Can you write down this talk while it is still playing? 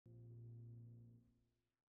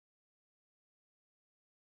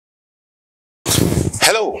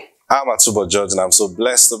Hello, I'm Atubo George, and I'm so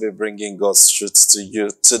blessed to be bringing God's truth to you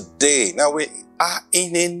today. Now, we are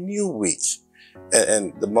in a new week,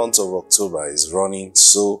 and the month of October is running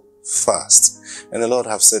so fast. And the Lord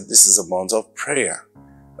have said this is a month of prayer.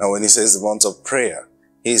 Now, when He says the month of prayer,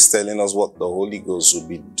 He's telling us what the Holy Ghost will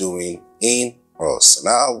be doing in us.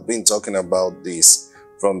 Now, I've been talking about this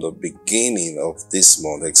from the beginning of this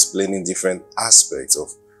month, explaining different aspects of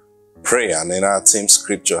prayer. And then our theme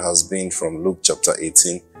scripture has been from Luke chapter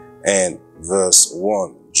 18 and verse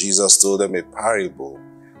 1. Jesus told them a parable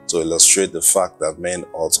to illustrate the fact that men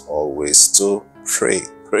ought always to pray.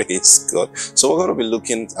 Praise God. So we're going to be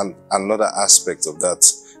looking at another aspect of that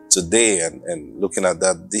today and looking at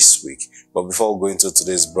that this week. But before we go into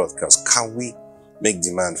today's broadcast, can we make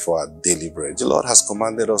demand for our daily bread? The Lord has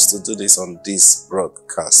commanded us to do this on this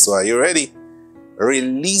broadcast. So are you ready?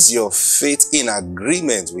 Release your faith in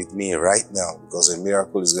agreement with me right now, because a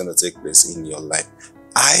miracle is going to take place in your life.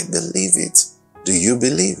 I believe it. Do you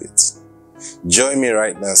believe it? Join me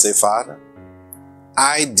right now and say, Father,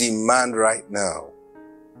 I demand right now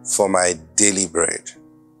for my daily bread.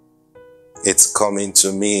 It's coming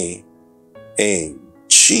to me in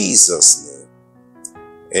Jesus'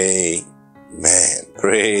 name. Amen.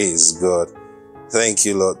 Praise God. Thank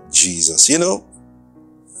you, Lord Jesus. You know,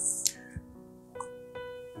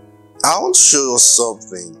 I want to show you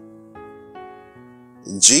something.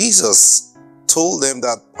 Jesus told them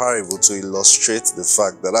that parable to illustrate the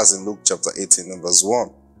fact that, as in Luke chapter 18 and verse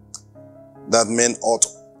 1, that men ought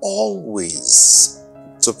always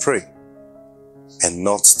to pray and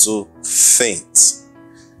not to faint.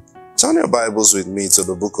 Turn your Bibles with me to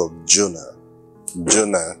the book of Jonah.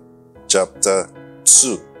 Jonah chapter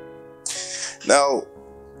 2. Now,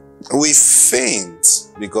 we faint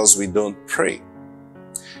because we don't pray.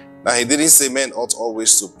 Now, He didn't say men ought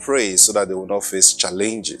always to pray so that they will not face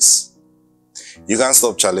challenges. You can't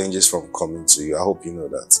stop challenges from coming to you. I hope you know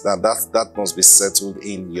that. Now, that must be settled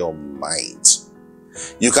in your mind.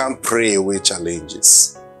 You can't pray away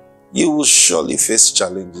challenges. You will surely face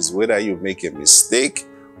challenges, whether you make a mistake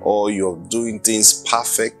or you're doing things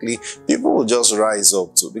perfectly. People will just rise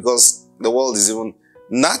up to, because the world is even,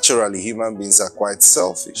 naturally, human beings are quite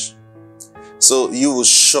selfish. So you will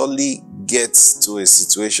surely get to a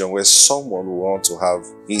situation where someone will want to have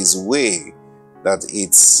his way, that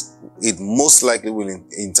it most likely will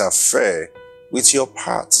interfere with your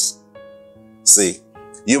parts. See,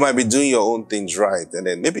 you might be doing your own things right, and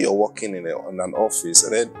then maybe you're working in an office,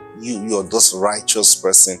 and then you're this righteous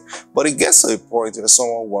person. But it gets to a point where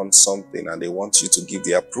someone wants something and they want you to give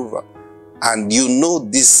the approval. And you know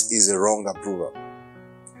this is a wrong approval.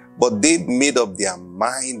 But they've made up their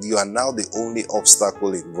mind. You are now the only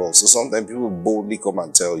obstacle involved. So sometimes people boldly come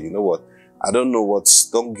and tell you, you know what? I don't know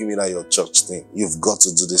don't give me that your church thing. You've got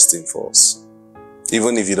to do this thing for us.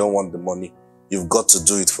 Even if you don't want the money, you've got to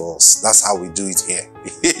do it for us. That's how we do it here.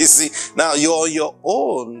 You see, now you're on your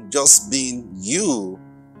own, just being you,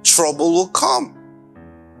 trouble will come.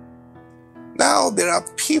 Now there are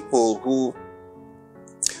people who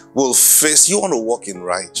will face, you want to walk in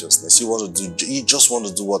righteousness, you just want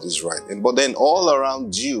to do what is right. But then all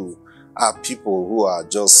around you are people who are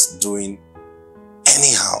just doing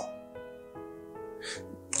anyhow.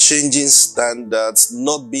 Changing standards,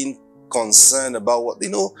 not being concerned about what,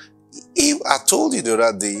 if I told you the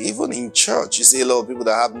other day, even in church, you see a lot of people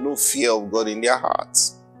that have no fear of God in their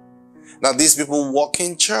hearts. Now these people walk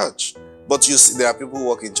in church, but you see there are people who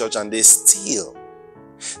walk in church and they steal.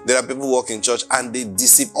 There are people who walk in church and they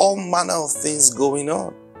deceive, all manner of things going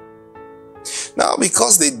on. Now,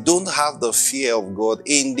 because they don't have the fear of God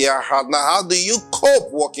in their heart, now how do you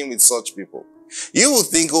cope working with such people? You will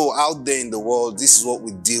think, oh, out there in the world, this is what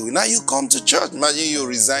we deal with. Now you come to church. Imagine you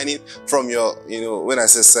resigning from your, when I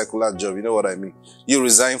say secular job, you know what I mean? You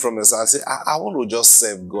resign from your and say, I want to just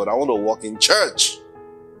serve God. I want to work in church.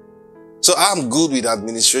 So I'm good with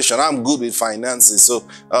administration. I'm good with finances. So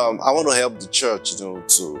I want to help the church,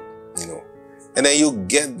 And then you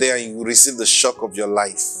get there and you receive the shock of your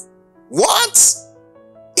life. What?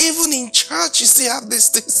 Even in church, you still have these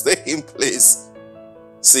things taking place.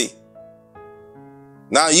 See,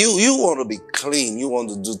 now you want to be clean. You want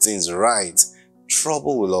to do things right.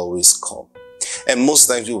 Trouble will always come. And most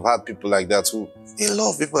times you've had people like that a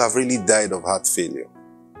lot of people have really died of heart failure.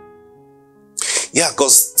 Yeah,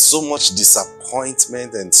 because so much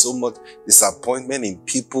disappointment in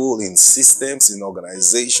people, in systems, in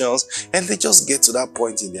organizations, and they just get to that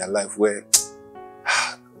point in their life where,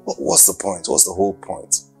 what's the point? What's the whole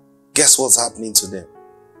point? Guess what's happening to them?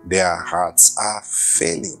 Their hearts are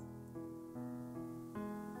failing.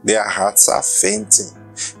 Their hearts are fainting.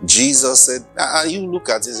 Jesus said, and you look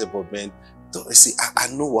at it, but man, You see, I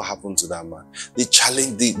know what happened to that man. The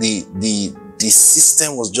challenge, the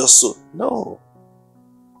system was just so, no.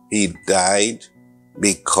 He died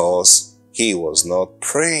because he was not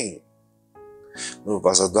praying. No,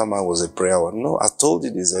 Pastor, that man was a prayer one. No, I told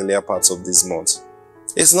you this earlier parts of this month.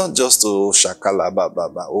 It's not just shakala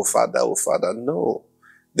baba, oh Father. No.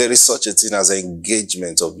 There is such a thing as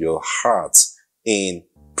engagement of your heart in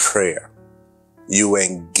prayer. You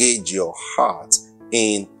engage your heart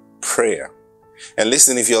in prayer. And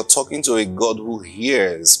listen, if you're talking to a God who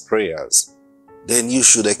hears prayers, then you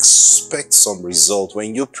should expect some result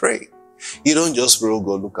when you pray. You don't just pray, oh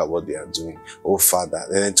God, look at what they are doing. Oh Father.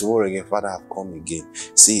 And then tomorrow again, Father, I've come again.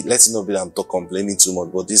 See, let's not be that I'm complaining too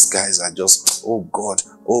much, but these guys are just, oh God,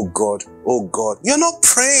 oh God, oh God. You're not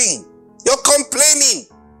praying. You're complaining.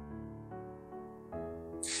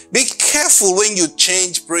 Be careful when you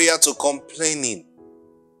change prayer to complaining.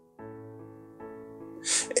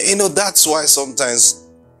 You know, that's why sometimes,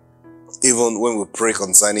 even when we pray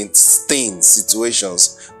concerning things,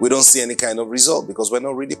 situations, we don't see any kind of result because we're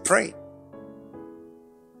not really praying.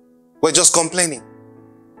 We're just complaining.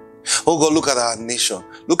 Oh God, look at our nation.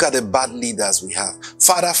 Look at the bad leaders we have.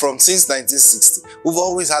 Father, since 1960, we've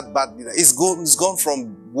always had bad leaders. It's gone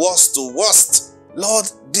from worst to worst. Lord,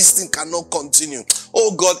 this thing cannot continue.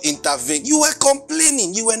 Oh God, intervene. You were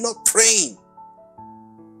complaining. You were not praying.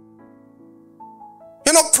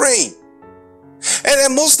 You're not praying. And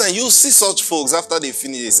then most times you see such folks after they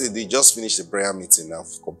finish, they say they just finished the prayer meeting now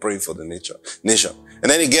for praying for the nation. And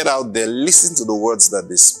then they get out there, listen to the words that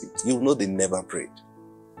they speak. You know they never prayed.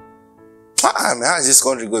 Man, how is this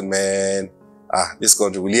country good, man? This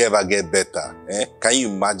country, will it ever get better? Can you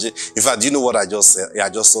imagine? In fact, do you know what I just said? I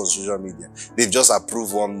just saw on social media. They've just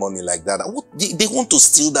approved one money like that. They want to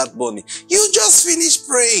steal that money. You just finished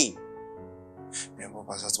praying.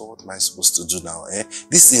 Pastor, what am I supposed to do now?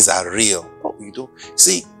 These things are real. Oh, you don't.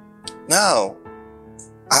 See, now,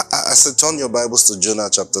 I said, turn your Bibles to Jonah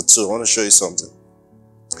chapter 2. I want to show you something.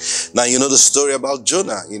 Now, you know the story about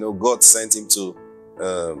Jonah. You know, God sent him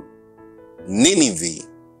to Nineveh.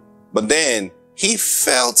 But then, he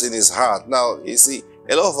felt in his heart. Now, you see,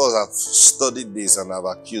 a lot of us have studied this and have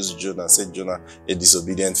accused Jonah, said Jonah, a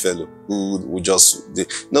disobedient fellow who just...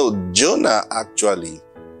 No, Jonah actually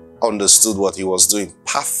understood what he was doing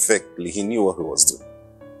perfectly. He knew what he was doing.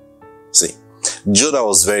 See, Jonah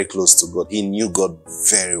was very close to God. He knew God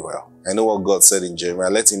very well. I know what God said in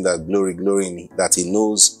Jeremiah. Let him that glory in that he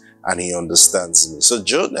knows and he understands me. So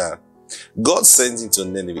Jonah, God sent him to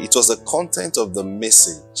Nineveh. It was the content of the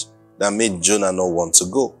message that made Jonah not want to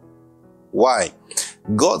go. Why?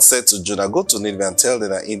 God said to Jonah, go to Nineveh and tell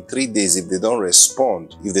them that in 3 days, if they don't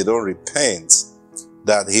respond, if they don't repent,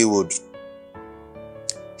 that he would,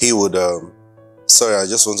 sorry, I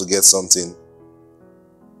just want to get something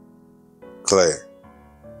clear.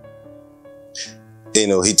 You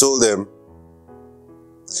know, he told them,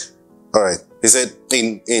 all right, he said,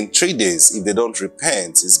 in 3 days, if they don't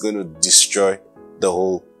repent, it's going to destroy the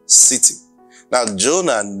whole city. Now,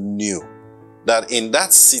 Jonah knew that in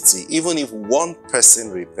that city, even if one person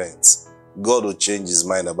repents, God will change his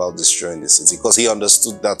mind about destroying the city, because he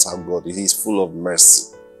understood that's how God is. He's full of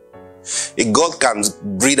mercy. If God can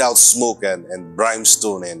breathe out smoke and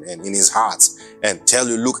brimstone and in his heart and tell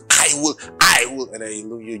you, look, I will, and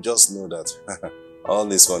then you just know that all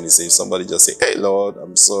this one is saying, somebody just say, hey Lord,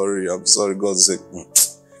 I'm sorry. God say,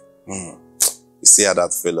 you see how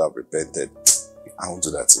that fellow have repented? I won't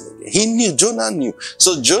do that thing again. He knew, Jonah knew.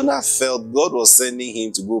 So Jonah felt God was sending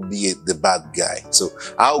him to go be the bad guy. So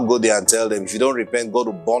I'll go there and tell them, if you don't repent, God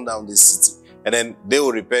will burn down this city. And then they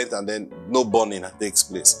will repent and then no burning takes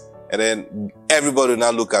place. And then everybody will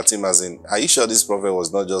now look at him as in, are you sure this prophet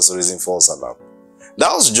was not just raising false alarm?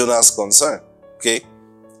 That was Jonah's concern. Okay.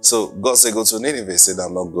 So God said, go to Nineveh. He said,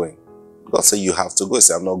 I'm not going. God said, you have to go. He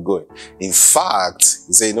said, I'm not going. In fact,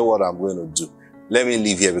 he said, you know what I'm going to do? Let me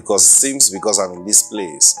live here, because it seems because I'm in this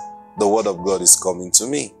place, the word of God is coming to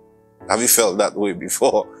me. Have you felt that way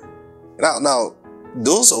before? Now,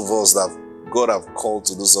 those of us that God have called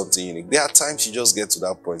to do something unique, there are times you just get to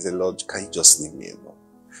that point, say, Lord, can you just leave me alone?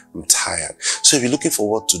 I'm tired. So if you're looking for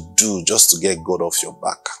what to do just to get God off your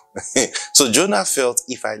back. So Jonah felt,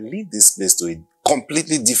 if I leave this place to a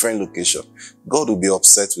completely different location, God will be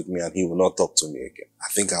upset with me and he will not talk to me again. I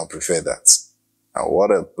think I'll prefer that. And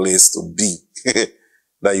what a place to be.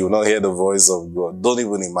 That you will not hear the voice of God. Don't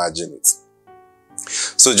even imagine it.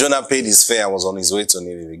 So Jonah paid his fare and was on his way to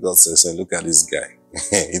Nineveh. God says, look at this guy.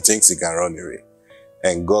 He thinks he can run away.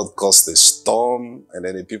 And God caused a storm. And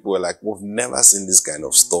then the people were like, we've never seen this kind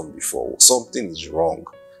of storm before. Something is wrong.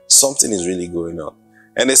 Something is really going on.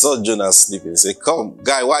 And they saw Jonah sleeping. They said, come,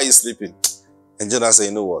 guy, why are you sleeping? And Jonah said,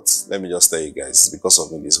 you know what? Let me just tell you guys, because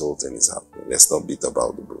of me, this whole thing is happening. Let's not beat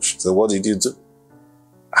about the bush. So what did you do?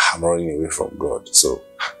 I'm running away from God. So,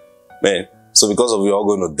 man, so because of you, all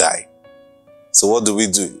going to die. So what do we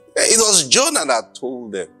do? It was Jonah that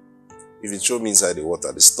told them, if you throw me inside the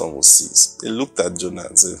water, the storm will cease. They looked at Jonah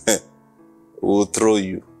and said, we'll throw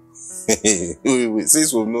you.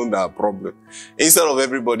 Since we've known our problem, instead of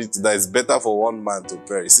everybody to die, it's better for one man to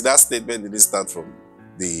perish. See, that statement didn't start from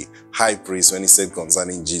the high priest when he said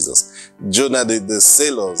concerning Jesus. Jonah, the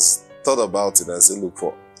sailors thought about it and said,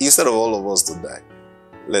 look, instead of all of us to die,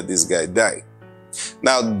 let this guy die.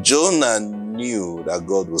 Now, Jonah knew that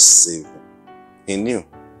God was saving. He knew.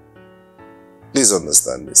 Please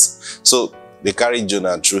understand this. So they carried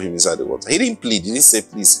Jonah and threw him inside the water. He didn't plead. He didn't say,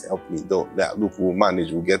 please help me. Don't. Look, we'll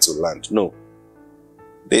manage. We'll get to land. No.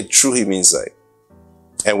 They threw him inside.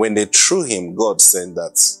 And when they threw him, God sent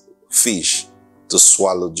that fish to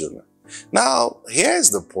swallow Jonah. Now, here's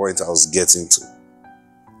the point I was getting to.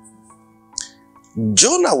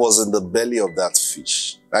 Jonah was in the belly of that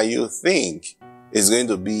fish. Now, you think it's going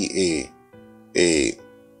to be a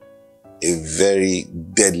very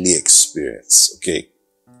deadly experience, okay?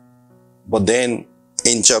 But then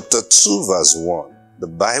in chapter 2 verse 1, the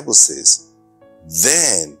Bible says,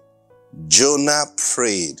 then Jonah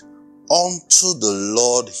prayed unto the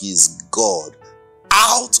Lord his God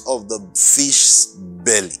out of the fish's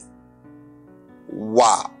belly.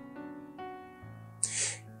 Wow.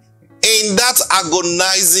 In that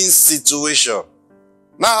agonizing situation.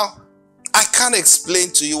 Now, I can't explain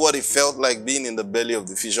to you what it felt like being in the belly of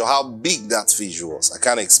the fish or how big that fish was. I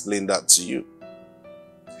can't explain that to you.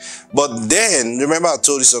 But then, remember I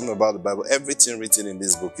told you something about the Bible. Everything written in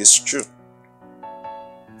this book is true.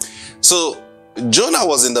 So, Jonah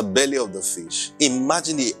was in the belly of the fish.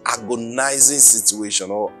 Imagine the agonizing situation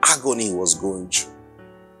or agony he was going through.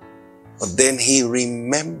 But then he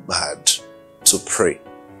remembered to pray.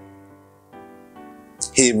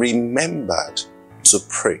 He remembered to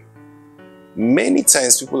pray. Many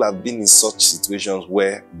times people have been in such situations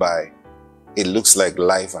whereby it looks like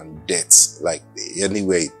life and death. Like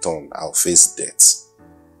anywhere it turns, I'll face death.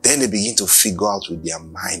 Then they begin to figure out with their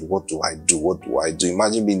mind, what do I do? What do I do?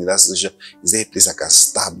 Imagine being in that situation. Is there a place I can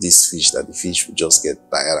stab this fish that the fish will just get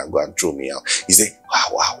tired and go and throw me out? He said,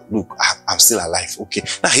 wow, look, I'm still alive. Okay.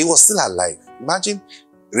 Now he was still alive. Imagine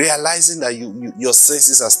realizing that your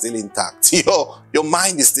senses are still intact. Your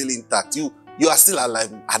mind is still intact. You are still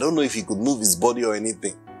alive. I don't know if he could move his body or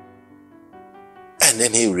anything. And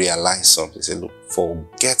then he realized something. He said, look,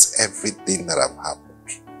 forget everything that have happened.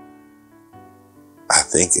 I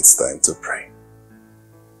think it's time to pray.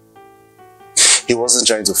 He wasn't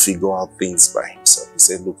trying to figure out things by himself. He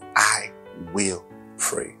said, look, I will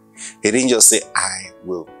pray. He didn't just say, I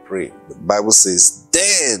will pray. The Bible says,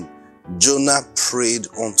 then Jonah prayed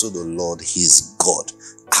unto the Lord his God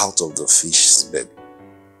out of the fish's belly.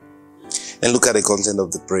 And look at the content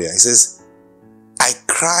of the prayer. It says, I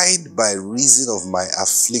cried by reason of my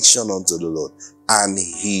affliction unto the Lord, and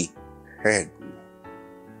he heard me.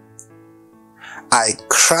 I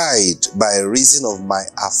cried by reason of my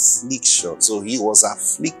affliction. So he was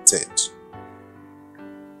afflicted.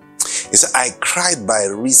 He said, I cried by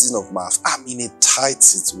reason of I'm in a tight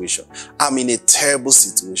situation. I'm in a terrible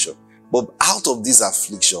situation. But out of this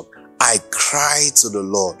affliction, I cried to the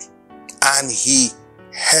Lord, and he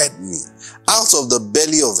heard me. Out of the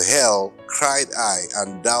belly of hell cried I,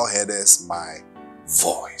 and thou heardest my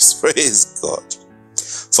voice. Praise God.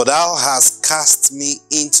 For thou hast cast me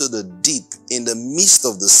into the deep, in the midst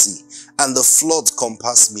of the sea, and the flood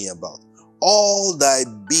compassed me about. All thy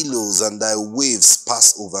billows and thy waves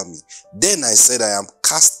pass over me. Then I said, I am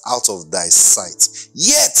cast out of thy sight.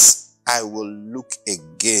 Yet I will look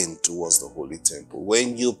again towards the holy temple.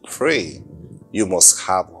 When you pray, you must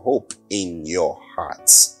have hope in your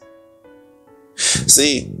hearts.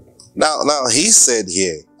 See, now he said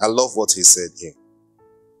here, I love what he said here.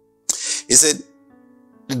 He said,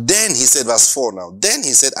 then he said, verse 4 now, then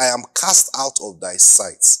he said, I am cast out of thy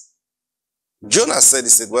sight. Jonah said, he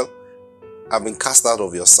said, well, I've been cast out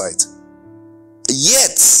of your sight.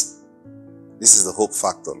 Yet, this is the hope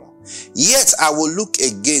factor now. Yet I will look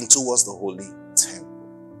again towards the holy temple.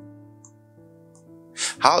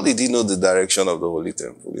 How did he know the direction of the holy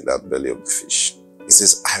temple in that belly of the fish? He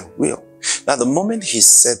says, I will. Now, the moment he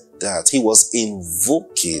said that, he was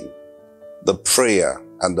invoking the prayer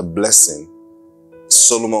and the blessing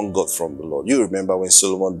Solomon got from the Lord. You remember when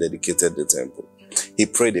Solomon dedicated the temple, he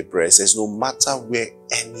prayed a prayer. He says, no matter where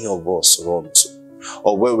any of us run to,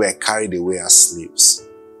 or where we are carried away as slaves,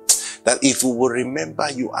 that if we will remember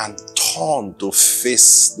you and turn to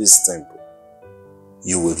face this temple,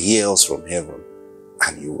 you will hear us from heaven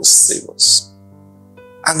and you will save us.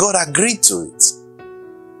 And God agreed to it.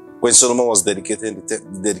 When Solomon was dedicating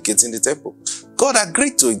the temple, God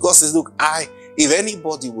agreed to it. God says, look, if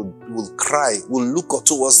anybody will cry, will look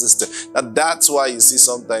towards this temple. That's why you see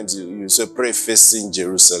sometimes you say pray facing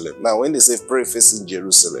Jerusalem. Now, when they say pray facing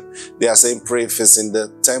Jerusalem, they are saying pray facing the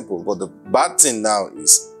temple. But the bad thing now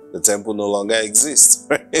is the temple no longer exists.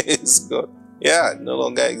 Praise God. Yeah, it no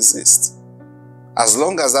longer exists. As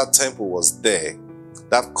long as that temple was there,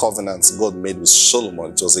 that covenant God made with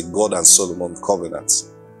Solomon, it was a God and Solomon covenant.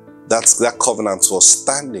 That covenant was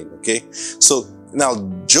standing, okay? So now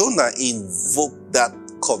Jonah invoked that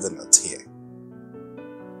covenant here.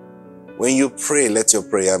 When you pray, let your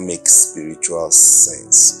prayer make spiritual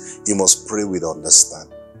sense. You must pray with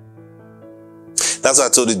understanding. That's why I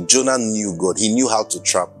told you, Jonah knew God. He knew how to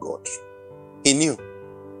trap God. He knew.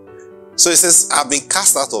 So he says, I've been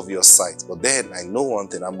cast out of your sight, but then I know one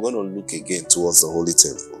thing, I'm going to look again towards the holy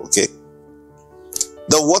temple, okay?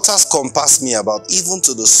 The waters compassed me about, even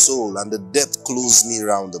to the soul, and the depth closed me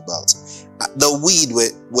round about. The weed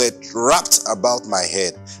were wrapped about my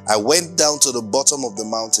head. I went down to the bottom of the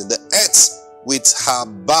mountain. The earth with her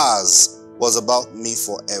bars was about me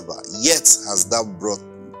forever. Yet hast thou brought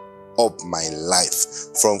up my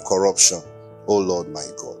life from corruption, O Lord my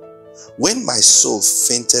God. When my soul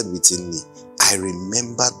fainted within me, I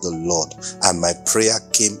remembered the Lord, and my prayer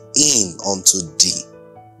came in unto thee,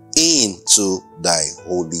 into thy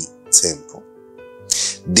holy temple.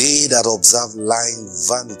 They that observe lying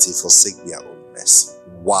vanity forsake their own mercy.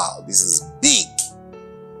 Wow, this is big.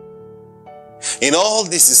 In all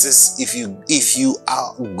this, it says, if you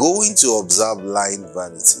are going to observe lying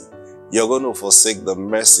vanity, you're going to forsake the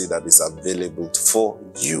mercy that is available for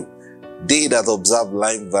you. They that observe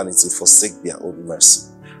lying vanity forsake their own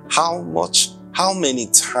mercy. How many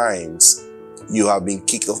times you have been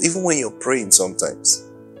kicked off, even when you're praying sometimes.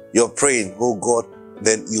 You're praying, oh God,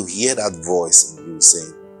 then you hear that voice in you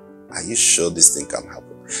saying, are you sure this thing can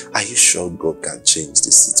happen? Are you sure God can change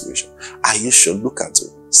this situation? Are you sure? Look at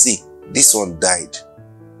it. See, this one died.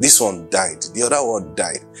 This one died. The other one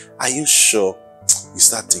died. Are you sure? You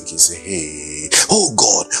start thinking, say, hey, oh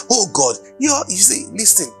God. You see,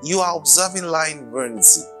 listen, you are observing lying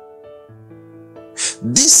vanity.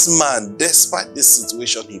 This man, despite this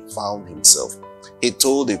situation he found himself, he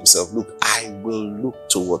told himself, look, I will look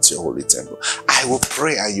towards your holy temple. I will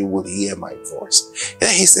pray and you will hear my voice. And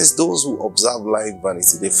he says, those who observe lying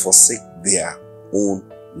vanity, they forsake their own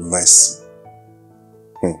mercy.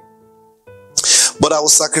 But I will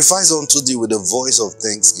sacrifice unto thee with a voice of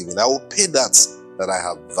thanksgiving. I will pay that I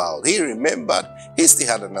have vowed. He remembered he still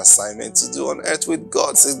had an assignment to do on earth with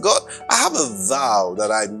God. He says, God, I have a vow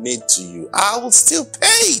that I made to you. I will still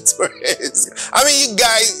pay it. I mean,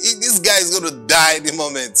 this guy is going to die in a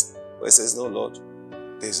moment. But he says, no, Lord,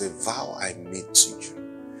 there's a vow I made to you.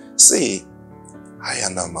 See,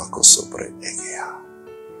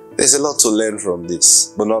 there's a lot to learn from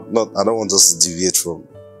this, but not. I don't want us to deviate from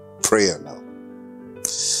prayer now.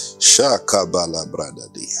 Shakabala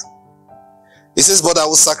brada dia. He says, but I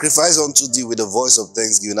will sacrifice unto thee with a voice of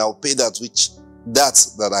thanksgiving. I will pay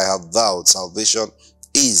that I have vowed. Salvation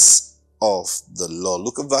is of the Lord.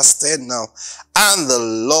 Look at verse 10 now. And the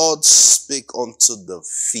Lord spake unto the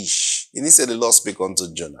fish. He didn't say the Lord spake unto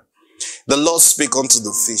Jonah. The Lord spake unto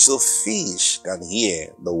the fish. So fish can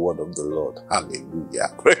hear the word of the Lord.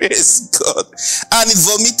 Hallelujah. Praise God. And he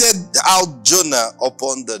vomited out Jonah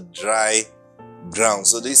upon the dry ground.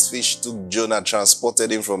 So this fish took Jonah,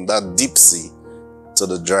 transported him from that deep sea to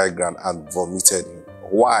the dry ground and vomited him.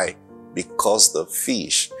 Why? Because the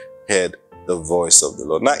fish heard the voice of the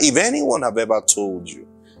Lord. Now, if anyone have ever told you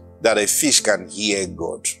that a fish can hear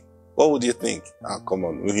God, what would you think? Come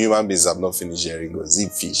on, human beings have not finished hearing God. It's a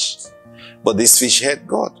fish. But this fish heard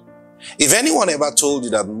God. If anyone ever told you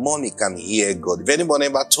that money can hear God, if anyone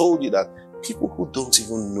ever told you that people who don't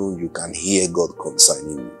even know you can hear God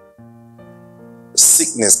concerning you,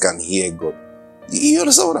 sickness can hear God. You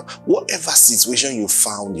understand whatever situation you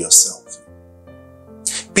found yourself.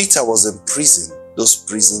 Peter was in prison. Those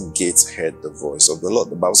prison gates heard the voice of the Lord.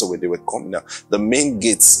 The Bible said when they were coming out, the main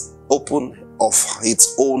gates opened of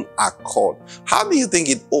its own accord. How do you think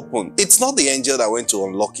it opened? It's not the angel that went to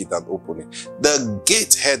unlock it and open it. The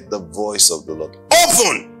gate heard the voice of the Lord.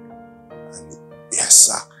 Open! And yes,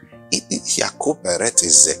 sir. It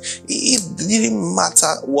didn't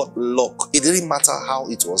matter what lock. It didn't matter how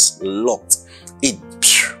it was locked. It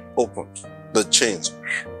opened. The chains,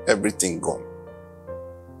 everything gone.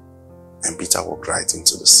 And Peter walked right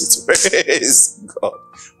into the city. Praise God.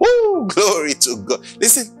 Woo, glory to God.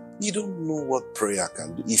 Listen, you don't know what prayer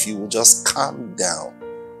can do if you will just calm down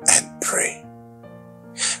and pray.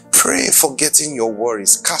 Pray forgetting your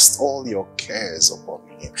worries. Cast all your cares upon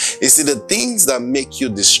him. You see, the things that make you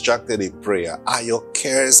distracted in prayer are your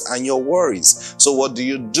cares and your worries. So what do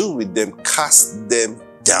you do with them? Cast them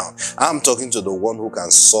down. I'm talking to the one who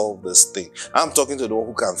can solve this thing. I'm talking to the one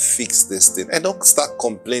who can fix this thing. And don't start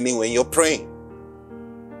complaining when you're praying.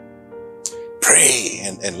 Pray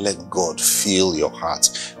and let God fill your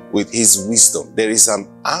heart with his wisdom. There is an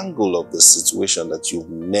angle of the situation that you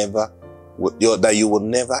will never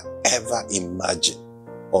ever imagine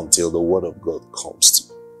until the word of God comes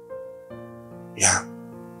to you. Yeah.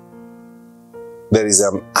 There is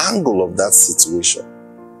an angle of that situation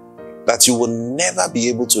that you will never be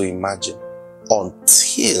able to imagine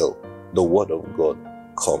until the word of God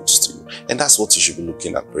comes to you. And that's what you should be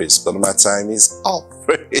looking at. Praise God. My time is up.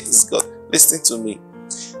 Praise God. Listen to me.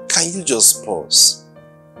 Can you just pause?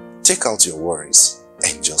 Take out your worries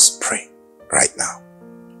and just pray right now.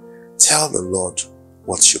 Tell the Lord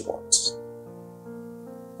what you want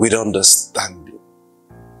with understanding,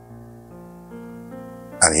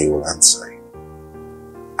 and he will answer you.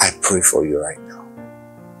 I pray for you right now.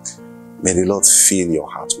 May the Lord fill your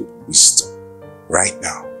heart with wisdom right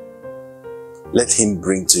now. Let him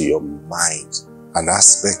bring to your mind an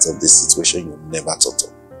aspect of this situation you never thought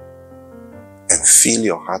of, and fill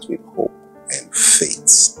your heart with hope and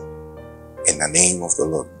faith in the name of the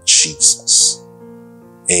Lord Jesus.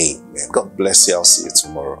 Amen. God bless you. I'll see you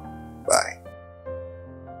tomorrow. Bye.